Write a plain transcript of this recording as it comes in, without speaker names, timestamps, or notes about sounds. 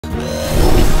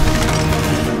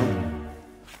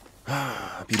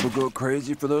People go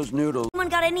crazy for those noodles. Anyone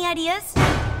got any ideas?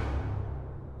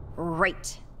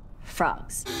 Right.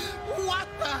 Frogs. What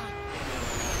the?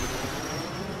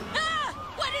 Ah!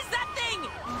 What is that thing?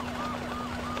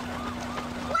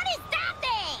 What is that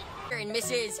thing? And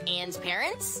Mrs. Ann's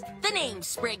parents, the name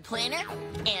Sprig Planner,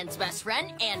 Ann's best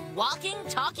friend, and walking,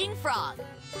 talking frog.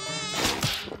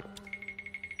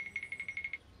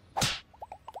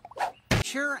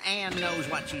 Sure, Ann knows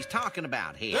what she's talking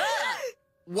about here.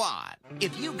 What?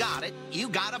 If you got it, you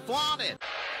gotta flaunt it.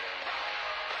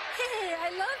 Hey, I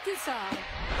love this song.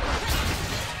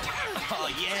 Oh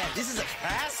yeah, this is a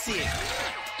classic.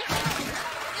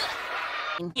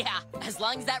 Yeah, as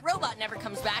long as that robot never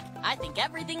comes back, I think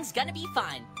everything's gonna be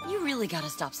fine. You really gotta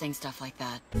stop saying stuff like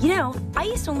that. You know, I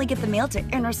used to only get the mail to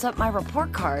intercept my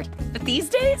report card. But these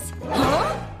days?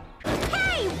 Huh?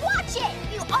 Hey, watch it,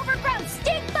 you overgrown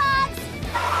stink bugs!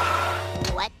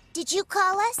 What did you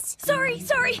call us? Sorry.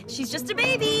 She's just a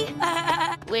baby.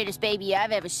 Weirdest baby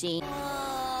I've ever seen.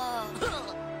 Am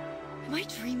I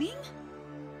dreaming?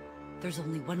 There's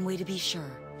only one way to be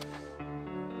sure.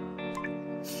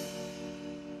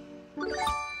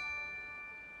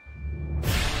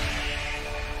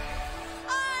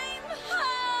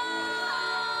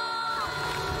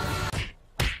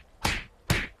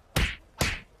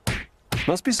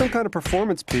 Must be some kind of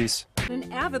performance piece.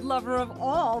 An avid lover of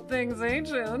all things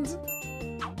ancient.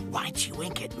 Why'd you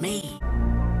wink at me?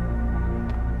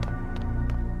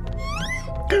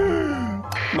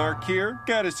 Mark here.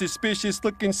 Got a suspicious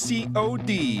looking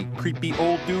COD. Creepy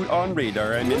old dude on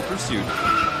radar. I'm in pursuit.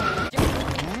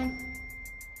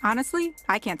 Honestly,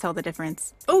 I can't tell the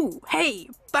difference. Oh, hey,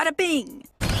 bada bing.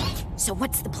 So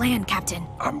what's the plan, Captain?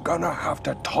 I'm gonna have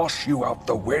to toss you out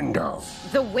the window.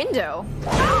 The window?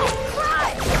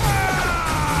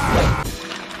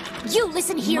 You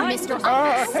listen here, Mr.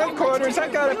 Headquarters, I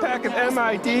got a pack of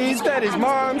MIDs. That is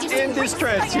moms in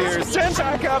distress here. Send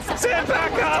back up! Send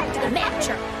back up! The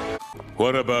manager.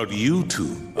 What about you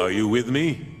two? Are you with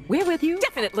me? We're with you.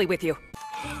 Definitely with you.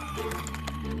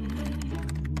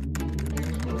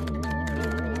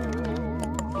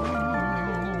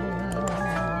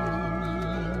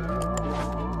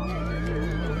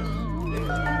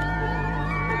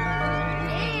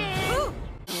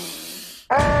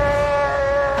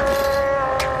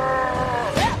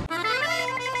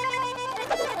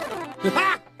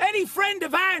 Any friend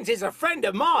of Ann's is a friend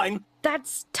of mine.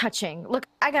 That's touching. Look,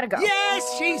 I gotta go.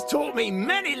 Yes, she's taught me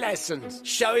many lessons,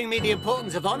 showing me the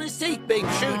importance of honesty, being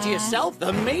true to yourself,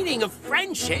 the meaning of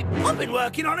friendship. I've been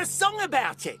working on a song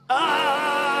about it.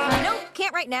 No,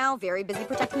 can't right now. Very busy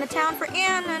protecting the town for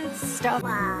Anne and stuff.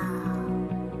 Wow.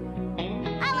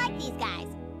 I like these guys.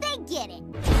 They get it.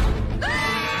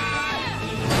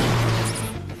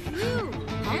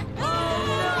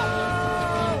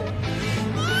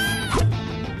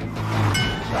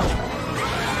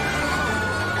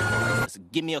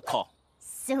 Give me a call.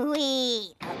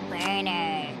 Sweet. A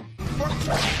burner.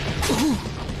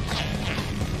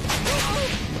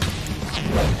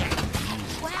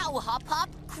 Wow, Hop Hop,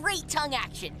 great tongue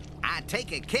action. I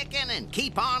take a kicking and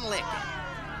keep on licking.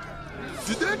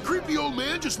 Did that creepy old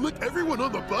man just lick everyone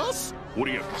on the bus? What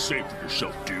do you have to say for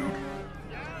yourself, dude?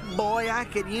 Boy, I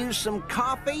could use some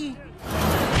coffee.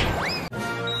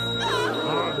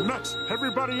 Nuts!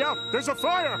 Everybody out! There's a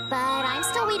fire! But I'm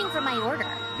still waiting for my order.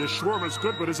 This shawarma's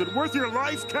good, but is it worth your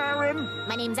life, Karen?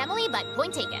 My name's Emily, but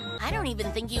point taken. I don't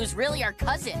even think he was really our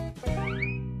cousin.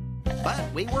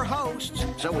 But we were hosts,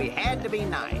 so we had to be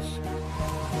nice.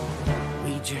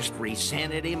 We just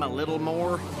resented him a little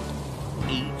more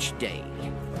each day.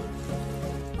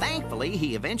 Thankfully,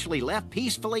 he eventually left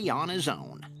peacefully on his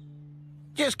own.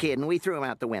 Just kidding, we threw him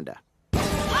out the window.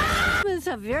 Humans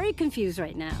are very confused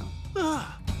right now. Huh?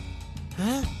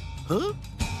 Huh?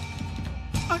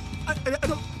 I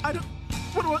don't...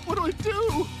 What do I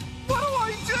do? What do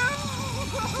I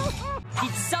do?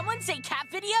 Did someone say cat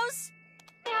videos?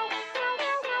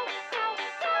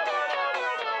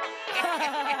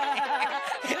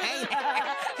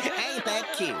 Ain't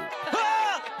that cute?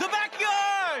 Ah! The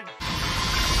backyard!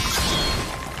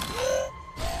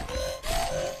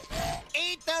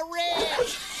 Eat the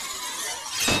rich!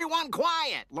 Everyone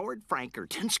quiet! Lord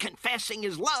Frankerton's confessing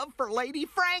his love for Lady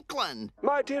Franklin.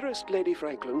 My dearest Lady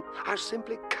Franklin, I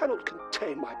simply cannot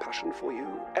contain my passion for you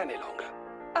any longer.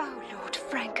 Oh, Lord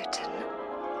Frankerton.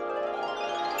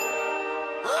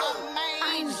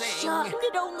 I'm shocked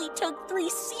it only took 3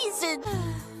 seasons.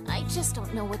 I just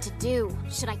don't know what to do.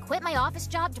 Should I quit my office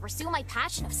job to pursue my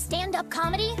passion of stand-up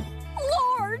comedy?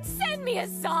 Lord, send me a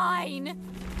sign.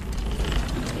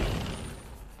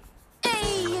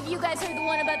 Hey, have You guys heard the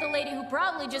one about the lady who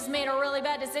probably just made a really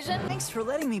bad decision? Thanks for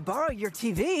letting me borrow your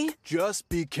TV. Just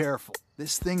be careful.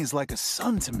 This thing is like a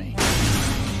son to me.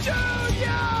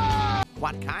 Junior!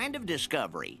 What kind of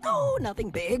discovery? Oh,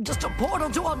 nothing big. Just a portal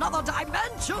to another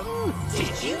dimension.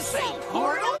 Did you say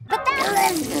portal? But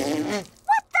that...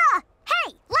 What the?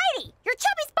 Hey, lady! Your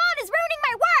chubby spawn is ruining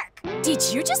my work! Did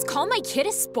you just call my kid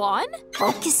a spawn?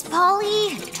 Focus,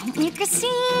 Polly. Don't make a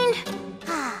scene.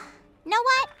 Know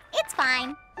what? It's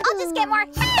fine. I'll just get more.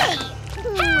 Hey!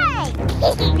 Hey!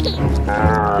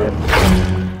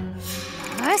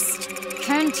 Must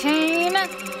contain.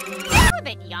 You're a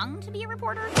bit young to be a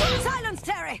reporter. Silence,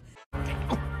 Terry!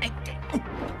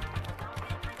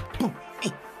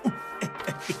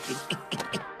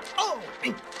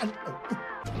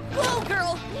 Whoa,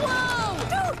 girl! Whoa!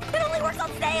 Dude, it only works on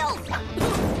sales!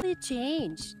 You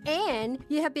changed. And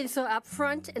you have been so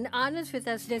upfront and honest with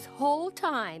us this whole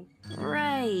time.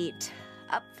 Right.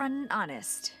 Upfront and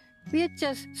honest. We're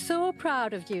just so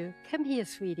proud of you. Come here,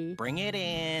 sweetie. Bring it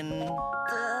in.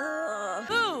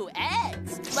 Ooh,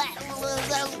 eggs.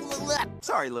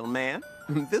 Sorry, little man.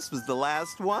 This was the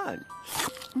last one.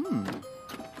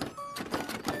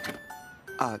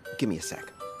 Give me a sec.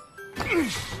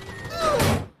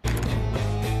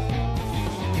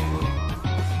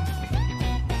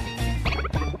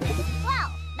 Well,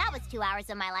 that was 2 hours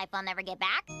of my life I'll never get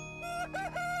back.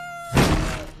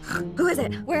 Who is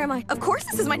it? Where am I? Of course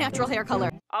this is my natural hair color.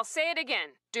 I'll say it again.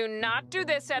 Do not do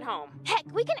this at home. Heck,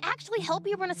 we can actually help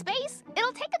you run a space.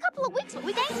 It'll take a couple of weeks,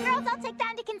 but thanks, girls. I'll take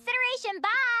that into consideration.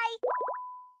 Bye!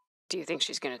 Do you think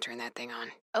she's gonna turn that thing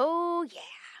on? Oh,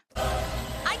 yeah.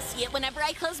 I see it whenever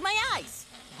I close my eyes.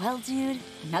 Well, dude,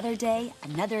 another day,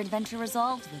 another adventure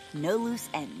resolved with no loose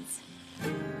ends.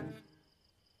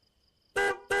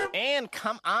 And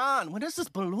come on, when is this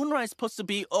balloon ride supposed to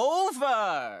be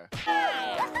over?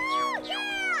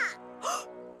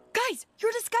 Guys,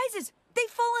 your disguises, they've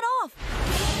fallen off.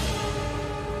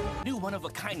 New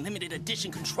one-of-a-kind limited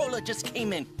edition controller just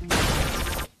came in.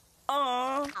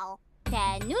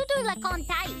 Tenudo la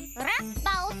kontai, rak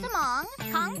bao samong,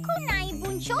 kang kunai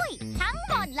bunchoy, kang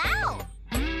mod lao.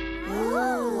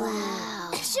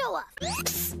 Wow. Show up.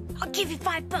 I'll give you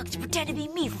 $5 to pretend to be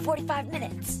me for 45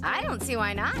 minutes. I don't see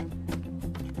why not.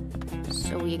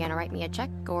 So are you gonna write me a check,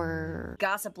 or...?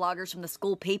 Gossip bloggers from the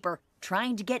school paper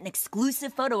trying to get an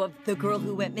exclusive photo of the girl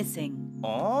who went missing.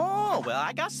 Oh, well,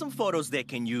 I got some photos they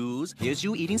can use. Here's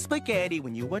you eating spaghetti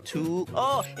when you were 2.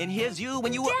 Oh, and here's you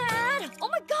when you were... Dad! Oh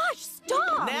my gosh,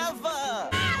 stop! Never!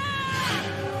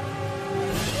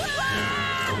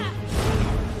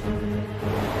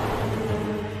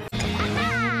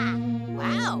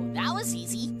 Wow, that was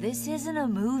easy. This isn't a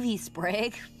movie,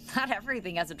 Sprig. Not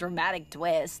everything has a dramatic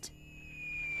twist.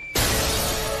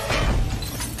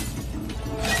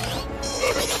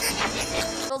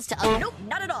 Nope,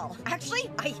 not at all. Actually,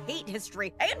 I hate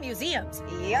history and museums.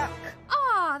 Yuck.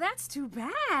 Aw, that's too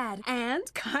bad. And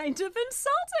kind of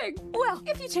insulting. Well,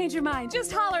 if you change your mind,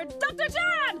 just holler, Dr.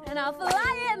 John! And I'll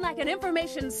fly in like an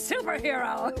information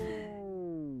superhero.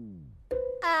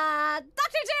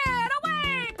 Dr. Jan,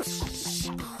 away!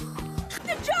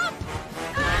 Jump!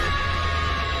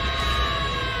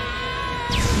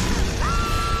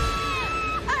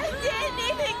 I didn't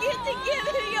even get to give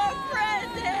you your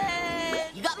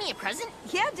present! You got me a present?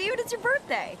 Yeah, dude, it's your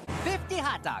birthday. 50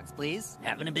 hot dogs, please.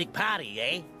 Having a big party,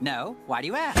 eh? No, why do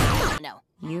you ask? No.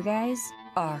 You guys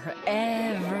are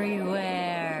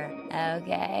everywhere,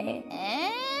 okay?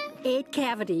 8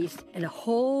 cavities and a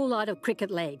whole lot of cricket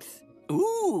legs.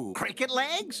 Ooh, cricket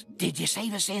legs? Did you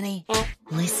save us any?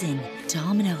 Listen,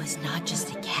 Domino is not just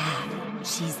a cat.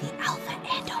 She's the Alpha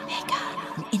and Omega,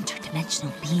 an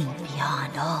interdimensional being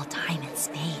beyond all time and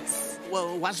space.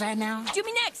 Whoa, what's that now? Do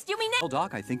me next, do me next. Well,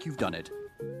 Doc, I think you've done it.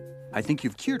 I think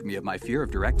you've cured me of my fear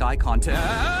of direct eye contact.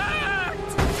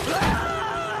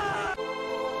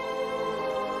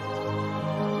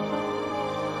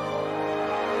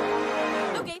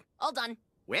 Okay, all done.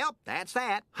 Well, that's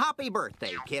that. Happy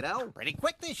birthday, kiddo. Pretty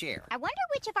quick this year. I wonder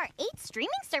which of our 8 streaming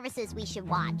services we should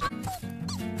watch.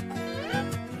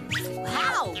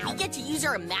 Wow, we get to use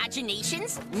our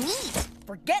imaginations? Neat.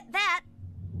 Forget that.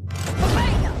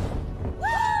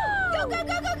 Go, go,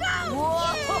 go, go, go!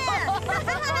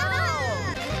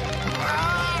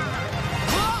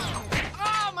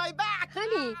 Oh, my back!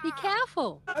 Honey, be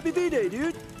careful. Happy D-Day,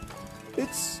 dude.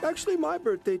 It's actually my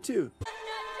birthday, too.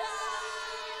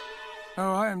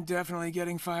 Oh, I am definitely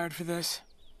getting fired for this.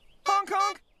 Honk,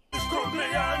 honk!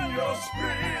 Cumpleaños,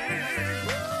 Spring!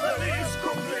 Feliz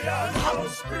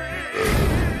cumpleaños, Spring!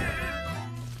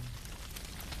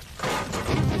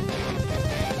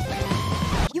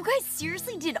 You You guys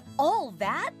seriously did all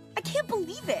that? I can't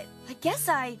believe it. I guess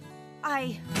I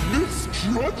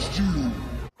Misjudged you!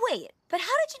 Wait, but how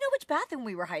did you know which bathroom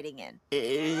we were hiding in?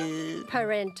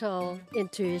 Parental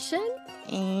intuition?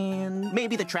 And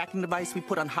maybe the tracking device we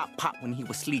put on Hot Pot when he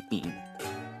was sleeping.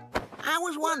 I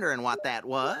was wondering what that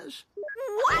was.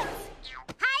 What?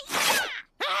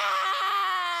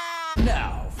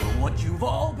 Now for what you've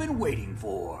all been waiting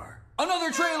for.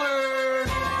 Another trailer!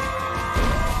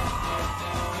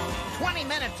 20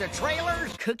 minutes of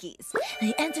trailers? Cookies.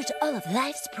 The answer to all of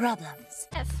life's problems.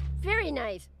 Yes, very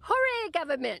nice. Hooray,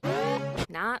 government!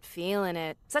 Not feeling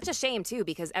it. Such a shame, too,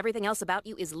 because everything else about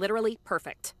you is literally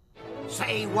perfect.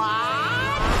 Say what?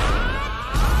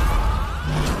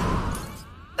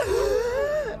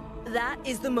 That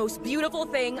is the most beautiful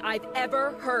thing I've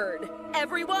ever heard.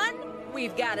 Everyone,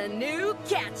 we've got a new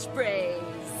catchphrase.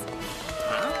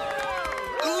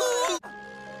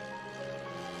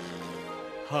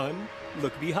 Hun,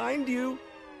 look behind you.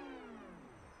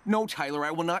 No, Tyler,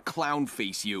 I will not clown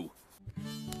face you.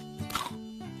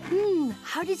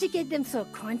 How did you get them so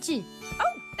crunchy?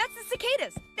 Oh, that's the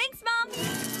cicadas. Thanks, Mom.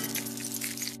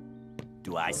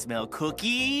 Do I smell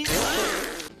cookies?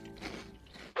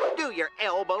 Do your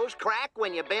elbows crack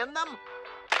when you bend them?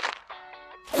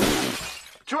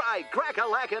 Try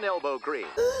Crack-a-Lackin' elbow cream.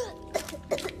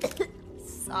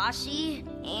 Sashi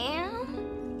and...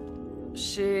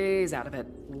 She's out of it.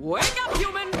 Wake up,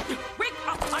 human! Wake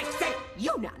up, I say!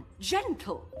 Yunnan,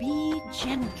 gentle. Be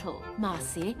gentle.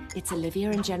 Marcy, it's Olivia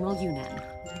and General Yunnan.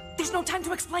 There's no time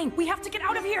to explain. We have to get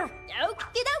out of here.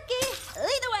 Okie dokie.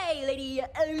 Lead the way, Lady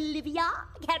Olivia.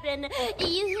 Captain,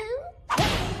 yoo-hoo.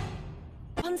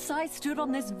 Once I stood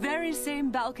on this very same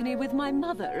balcony with my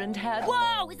mother and had...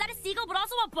 Whoa, is that a seagull but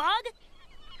also a bug?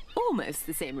 Almost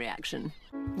the same reaction.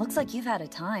 Looks like you've had a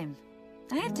time.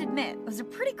 I have to admit, it was a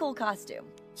pretty cool costume.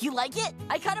 You like it?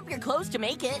 I cut up your clothes to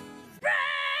make it.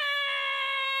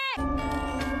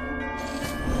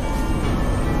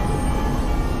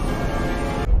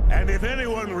 And if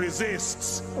anyone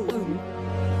resists,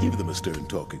 give them a stern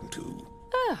talking to.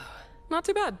 Oh, not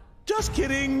too bad. Just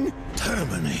kidding.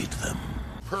 Terminate them.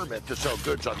 Permit to sell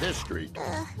goods on this street.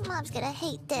 Mom's gonna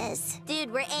hate this.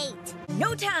 Dude, we're 8.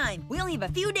 No time. We only have a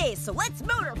few days, so let's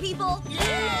motor, people.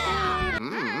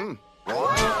 Yeah!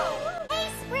 Whoa! Hey,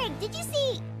 Sprig, did you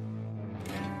see...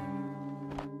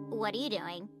 What are you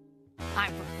doing?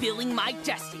 I'm fulfilling my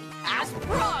destiny as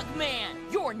Frogman,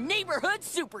 your neighborhood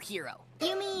superhero.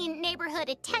 You mean neighborhood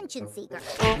attention seeker?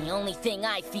 The only thing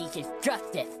I seek is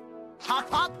justice. Hop,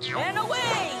 hop, and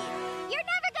away! You're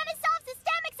never gonna solve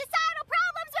systemic societal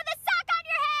problems with a sock on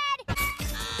your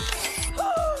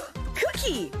head!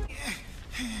 Cookie!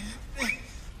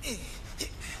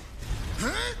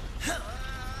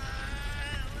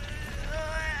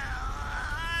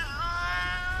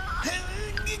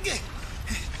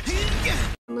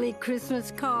 Family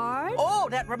Christmas card? Oh,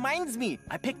 that reminds me.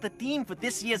 I picked the theme for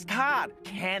this year's card.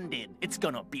 Candid. It's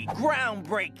gonna be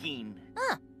groundbreaking.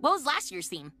 Huh. What was last year's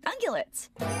theme? Ungulates.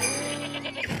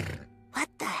 What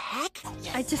the heck?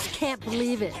 I just can't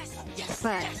believe it.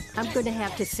 But I'm gonna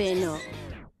have to say no.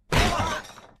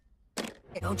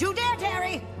 Don't you dare,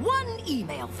 Terry! One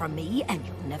email from me, and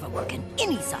you'll never work in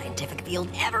any scientific field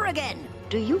ever again.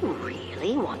 Do you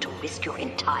really want to risk your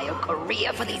entire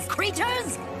career for these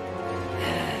creatures?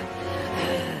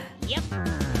 Yep.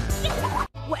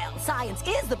 Well, science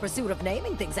is the pursuit of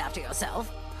naming things after yourself.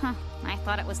 Huh. I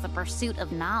thought it was the pursuit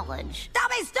of knowledge.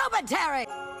 Don't be stupid, Terry!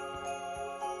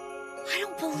 I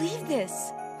don't believe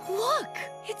this. Look,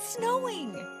 it's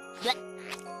snowing.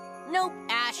 Nope,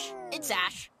 Ash. It's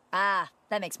Ash. Ah,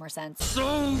 that makes more sense.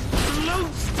 So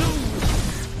close to...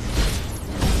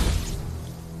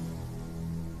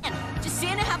 Does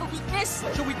Santa have a weakness?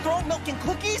 Should we throw milk and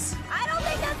cookies? I don't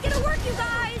think that's gonna work, you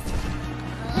guys.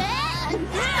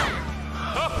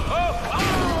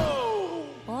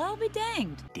 Well, I'll be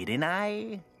danged. Didn't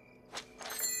I?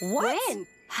 What? When?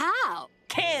 How?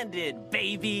 Candid,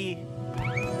 baby!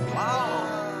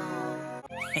 Wow!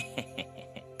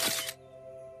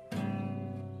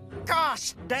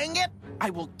 Gosh, dang it! I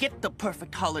will get the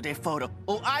perfect holiday photo,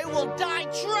 or I will die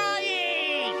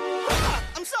trying!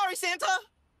 I'm sorry, Santa!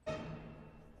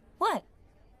 What?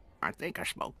 I think I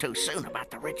spoke too soon about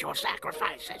the ritual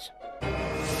sacrifices.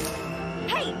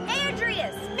 Hey,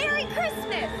 Andreas! Merry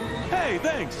Christmas! Hey,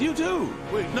 thanks. You too.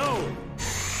 Wait, no.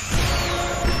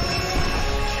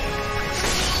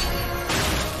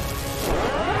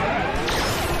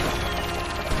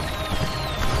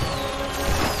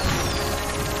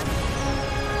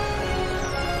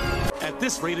 At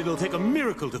this rate, it'll take a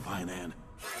miracle to find Anne.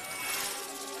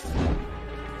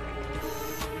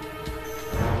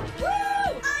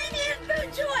 Woo!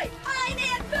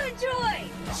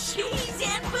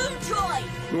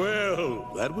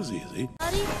 Well, that was easy.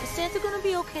 Buddy, is Santa gonna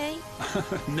be okay?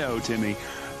 No, Timmy.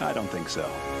 I don't think so.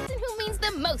 Who means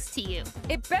the most to you?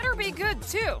 It better be good,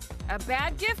 too. A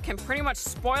bad gift can pretty much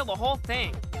spoil the whole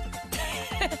thing.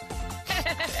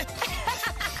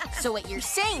 So what you're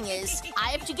saying is, I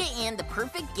have to get Anne the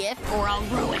perfect gift or I'll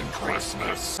ruin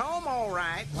Christmas. Home all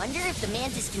right. Wonder if the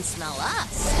mantis can smell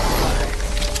us.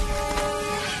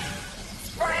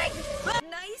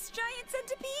 Nice giant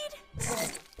centipede.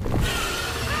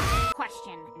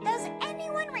 Question. Does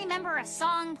anyone remember a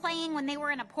song playing when they were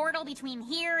in a portal between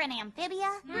here and Amphibia?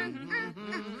 One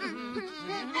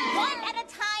at a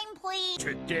time, please.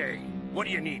 Today, what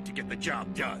do you need to get the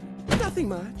job done? Nothing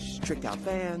much. Tricked out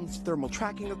fans, thermal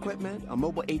tracking equipment, a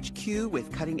mobile HQ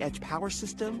with cutting-edge power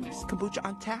systems, kombucha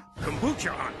on tap.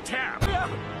 Kombucha on tap?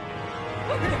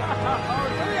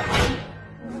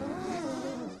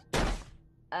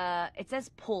 It says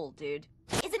pull, dude.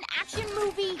 Is an action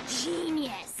movie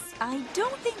genius. I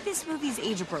don't think this movie's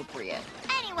age appropriate.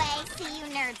 Anyway, see you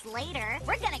nerds later.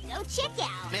 We're gonna go check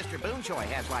out. Mr. Boonchoy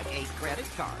has like 8 credit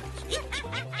cards.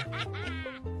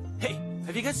 Hey,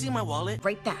 have you guys seen my wallet?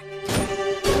 Right back.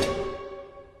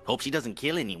 Hope she doesn't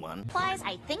kill anyone. Supplies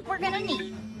I think we're gonna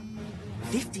need.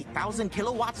 50,000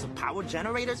 kilowatts of power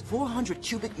generators, 400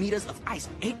 cubic meters of ice,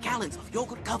 8 gallons of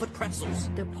yogurt-covered pretzels.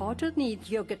 The portal needs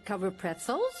yogurt-covered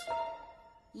pretzels?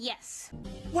 Yes.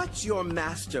 What's your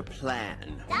master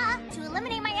plan? To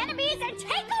eliminate my enemies and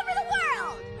take over the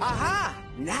world! Aha!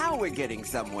 Now we're getting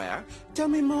somewhere. Tell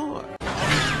me more.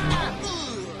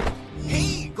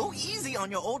 Hey, go easy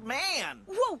on your old man.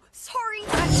 Whoa, sorry.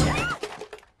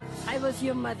 I was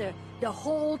your mother the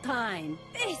whole time.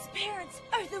 These parents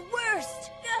are the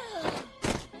worst.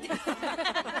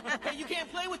 Hey, you can't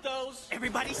play with those.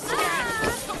 Everybody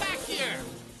scared. Come back here.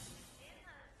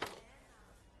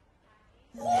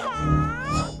 Look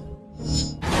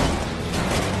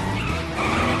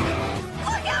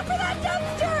out for that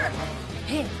dumpster!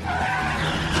 Hey.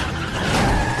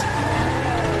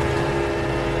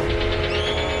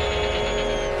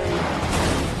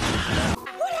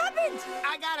 What happened?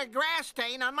 I got a grass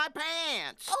stain on my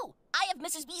pants. Oh, I have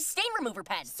Mrs. B's stain remover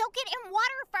pen. Soak it in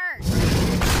water first.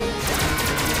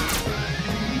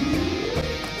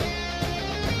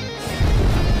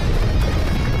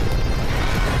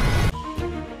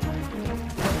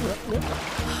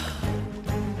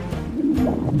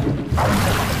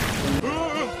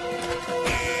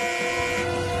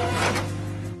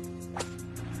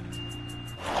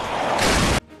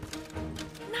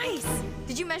 Nice!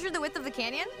 Did you measure the width of the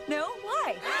canyon? No?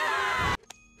 Why?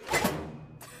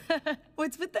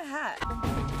 What's with the hat?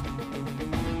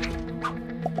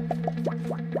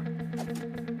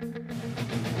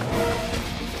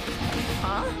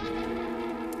 Huh?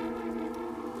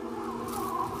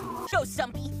 Show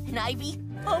Stumpy and Ivy.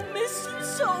 I'll miss you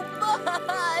so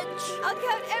much. I'll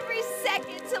count every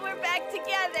second till we're back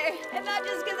together. And not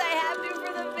just because I have to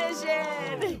for the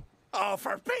vision. Oh,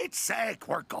 for Pete's sake,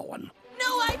 we're going.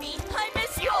 No, Ivy, I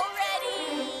miss you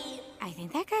already. I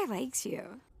think that guy likes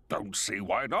you. Don't see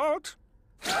why not.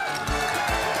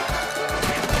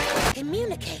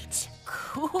 Communicate.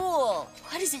 Cool.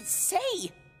 What does it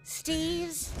say?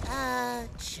 Steve's,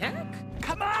 check?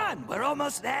 Come on, we're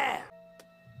almost there.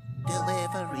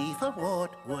 Delivery for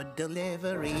what? Would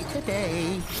delivery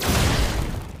today?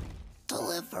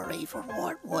 Delivery for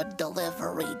what? Would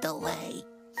delivery delay?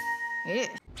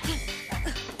 Yeah.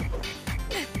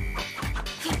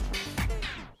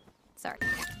 Sorry.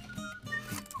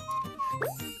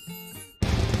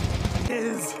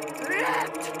 Is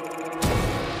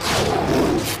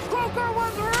Coco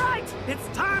was right! It's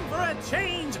time for a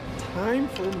change! Time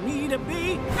for me to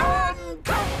be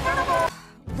uncomfortable!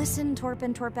 Listen, Torp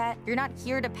and Torpette, you're not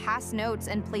here to pass notes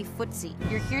and play footsie.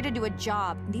 You're here to do a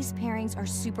job. These pairings are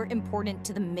super important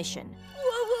to the mission.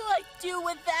 What will I do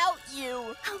without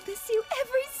you? I'll miss you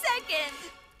every second.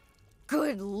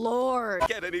 Good Lord.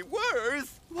 Get any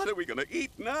worse? What are we gonna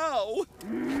eat now?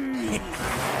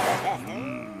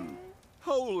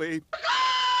 Holy.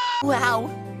 Wow,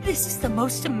 this is the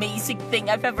most amazing thing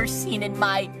I've ever seen in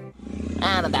my...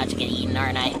 I'm about to get eaten,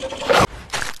 aren't I?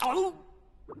 Oh!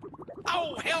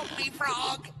 Oh, help me,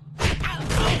 frog!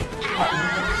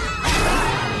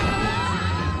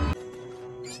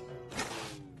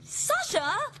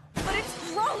 Sasha! But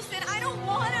it's gross and I don't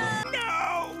wanna...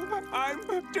 No! I'm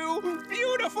too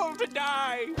beautiful to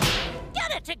die.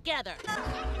 Get it together!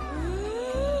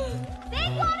 They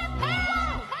want to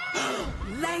pound!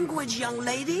 Language, young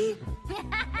lady.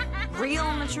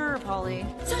 Real mature, Polly.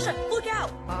 Sasha, look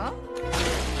out! Huh?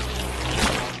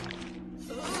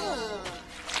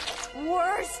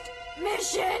 Worst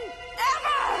mission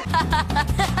ever!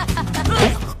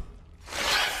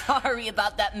 Sorry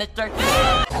about that, mister.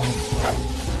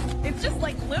 It's just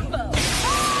like limbo.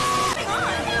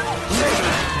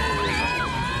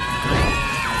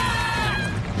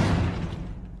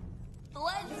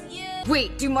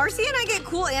 Wait, do Marcy and I get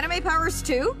cool anime powers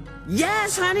too?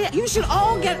 Yes, honey, you should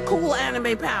all get cool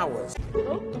anime powers.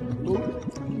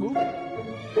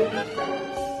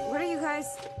 What are you guys?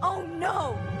 Oh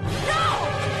no!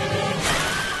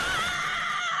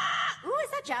 Ooh,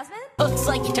 is that Jasmine? Looks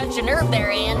like you touched a nerve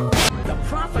there, Anne. The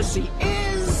prophecy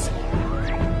is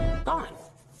gone.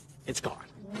 It's gone.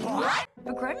 What?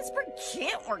 But Grime and Sprig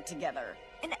can't work together.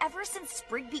 And ever since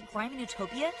Sprig beat Grime in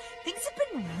Utopia, things have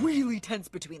been really tense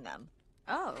between them.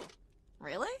 Oh,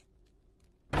 really?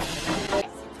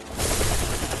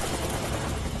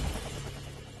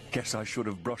 Guess I should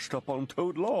have brushed up on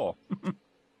Toad Law.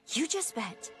 You just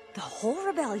bet the whole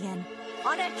rebellion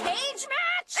on a cage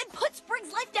match and put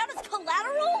Sprig's life down as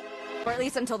collateral? Or at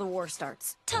least until the war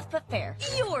starts. Tough but fair.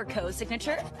 Your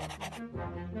co-signature.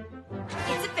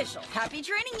 It's official. Happy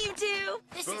training, you two.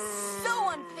 This is so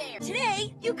unfair.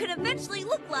 Today, you could eventually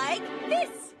look like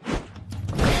this.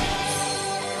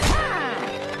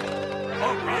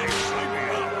 All right,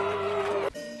 sleepy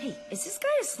up. Hey, is this guy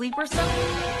asleep or something?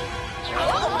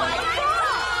 Oh my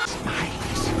God!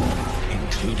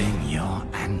 Including your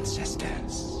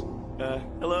ancestors.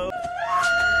 Hello?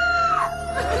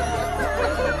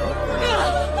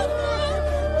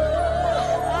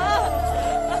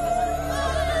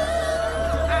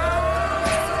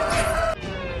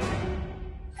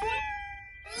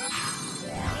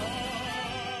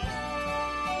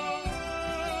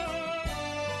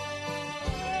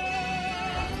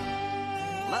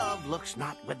 Love looks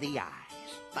not with the eyes,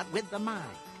 but with the mind,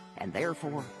 and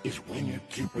therefore is when you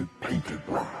keep it painted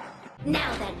black.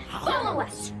 Now then, follow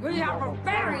us. We have a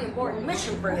very important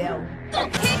mission for you.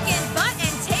 Kicking butt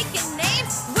and taking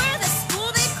names. We're the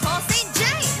school they call St.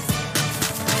 James.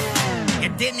 You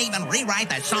didn't even rewrite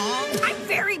that song? I'm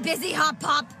very busy, Hop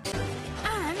Pop.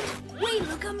 And we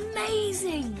look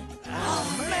amazing.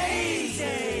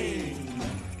 Amazing!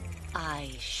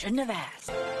 I shouldn't have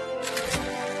asked.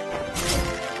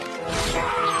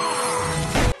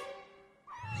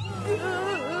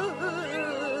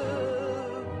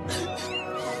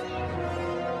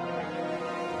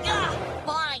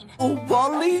 Fine. Oh,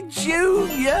 Wally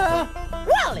Jr.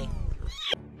 Wally.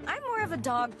 I'm more of a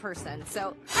dog person,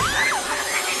 so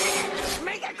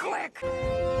Make it quick.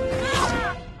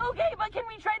 Okay, but can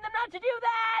we train them not to do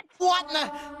that? What in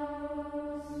the...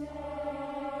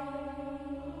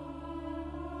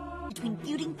 Between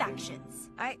feuding factions.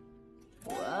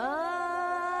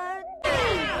 What?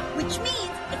 Which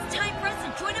means it's time for us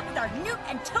to join up with our Newt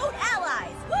and Toad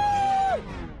allies. Woo!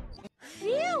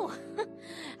 Phew!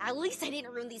 At least I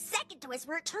didn't ruin the second twist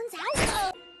where it turns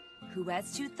out. Who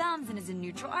has two thumbs and is a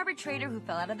neutral arbitrator who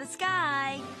fell out of the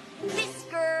sky? This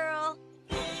girl.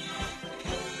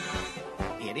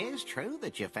 It is true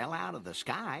that you fell out of the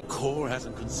sky. Core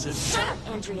hasn't considered... Shut up,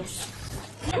 Andreas.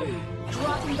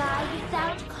 Dropping by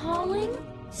without calling?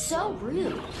 So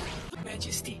rude.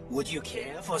 Majesty, would you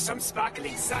care for some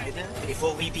sparkling cider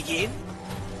before we begin?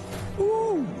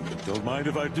 Ooh, don't mind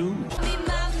if I do.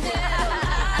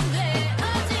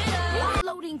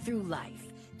 Floating through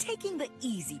life, taking the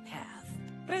easy path.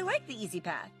 But I like the easy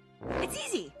path. It's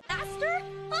easy. Faster?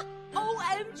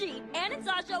 OMG! Anne and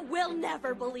Sasha will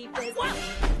never believe this.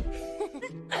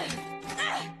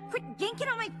 Quit yanking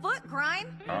on my foot,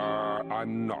 Grime.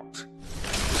 I'm not.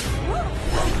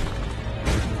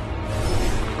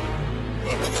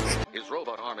 His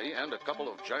robot army and a couple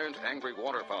of giant angry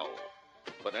waterfowl.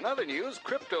 But in other news,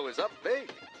 crypto is up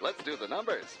big. Let's do the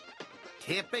numbers.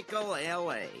 Typical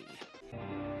L.A.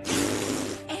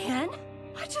 Anne,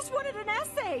 I just wanted an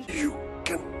essay. You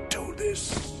can do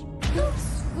this.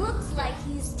 Looks like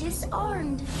he's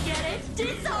disarmed. Get it?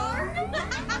 Disarmed?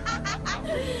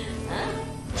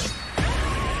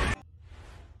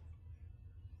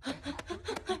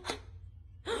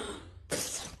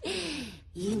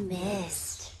 You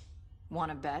missed.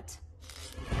 Wanna bet?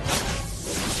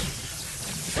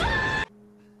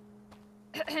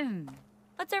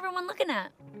 What's everyone looking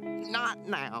at? Not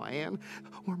now, Anne.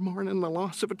 We're mourning the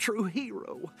loss of a true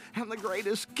hero and the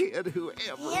greatest kid who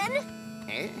ever... Anne?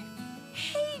 Eh?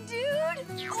 Hey, dude!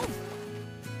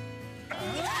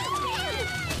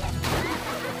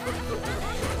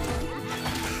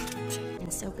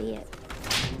 And so be it.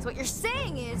 So what you're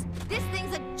saying is, this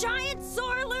thing's a giant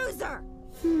sore loser!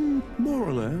 More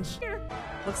or less.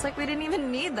 Looks like we didn't even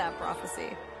need that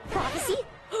prophecy. Prophecy?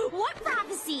 What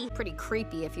prophecy? Pretty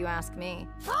creepy, if you ask me.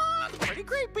 Pretty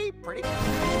creepy, pretty...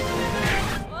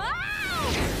 Wow!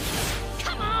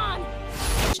 Come on!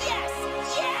 Yes!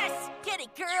 Yes!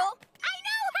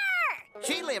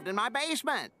 lived in my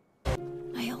basement.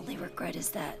 My only regret is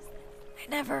that I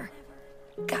never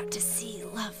got to see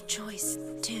Lovejoy's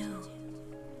 2.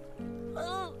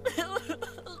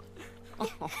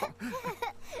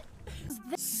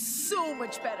 So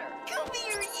much better. Come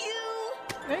here, you!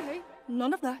 Hey,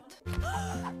 none of that.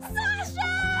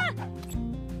 Sasha!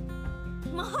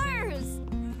 Mars!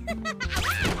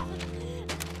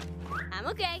 I'm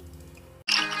okay.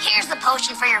 Here's the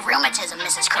potion for your rheumatism,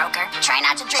 Mrs. Croker. Try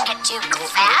not to drink it too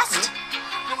fast.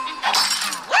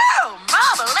 Whoa,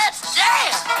 Mama, let's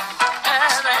dance!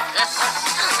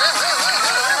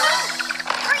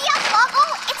 Hurry up,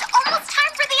 Boggle! It's almost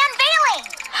time for the unveiling!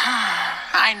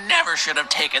 I never should have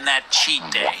taken that cheat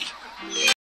day.